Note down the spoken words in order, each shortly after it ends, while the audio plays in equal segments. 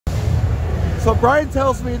So Brian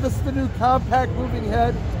tells me this is the new compact moving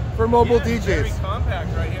head for mobile DJs. Very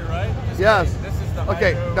compact right here, right? Yes. This is the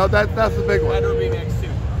okay, no, that's the big one. Hydro Beam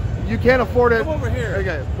X2. You can't afford it. Come over here.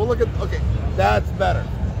 Okay, we'll look at, okay, that's better.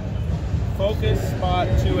 Focus Spot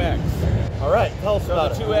 2X. All right, tell us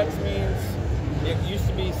about it. So the 2X means it used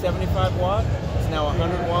to be 75 watt. It's now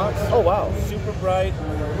 100 watts. Oh, wow. Super bright,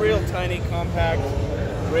 real tiny, compact,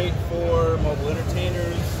 great for mobile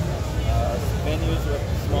entertainers, venues with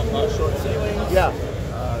small, short ceilings. Yeah.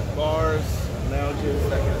 Bars, lounges,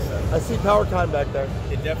 that kind of stuff. I see power con back there.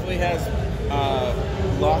 It definitely has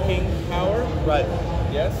locking power. Right.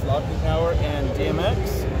 Yes, locking power and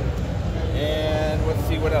DMX. And let's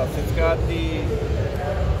see what else. It's got the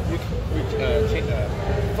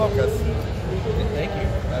Focus. Thank you.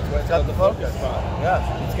 That's why it's got called the the focus spot.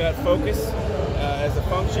 Yes. It's got focus as a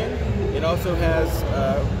function. It also has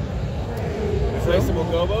replaceable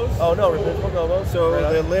gobos. Oh no, replaceable gobos. So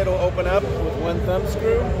right the lid will open up with one thumb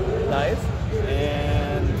screw. Nice.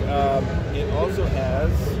 And it also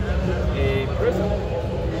has a prism.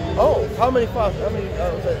 Oh, how many faucets? How many?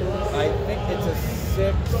 I think it's a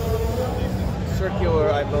 6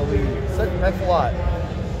 circular, I believe. That's a lot.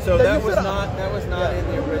 So Then that was not in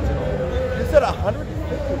the original. You said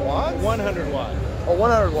 150 watts? 100 watt. Oh,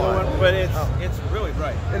 100 watts. So, but it's really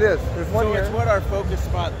bright. It is. There's one So here. it's what our Focus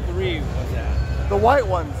Spot 3 was at. The white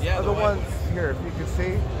ones Yeah, are the white ones here. If you can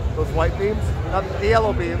see those white beams, not the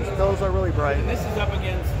yellow beams. Those are really bright. And this is up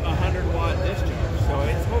against a 100 watt discharge, so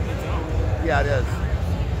it's holding its own. Yeah, it is.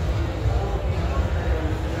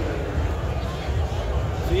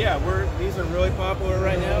 So yeah, these are really popular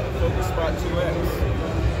right now. The Focus Spot 2X.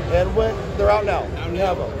 And when they're out now, Out you now.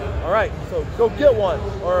 have them. All right, so go get one,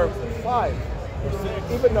 or 5, or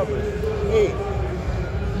 6, even numbers, 8.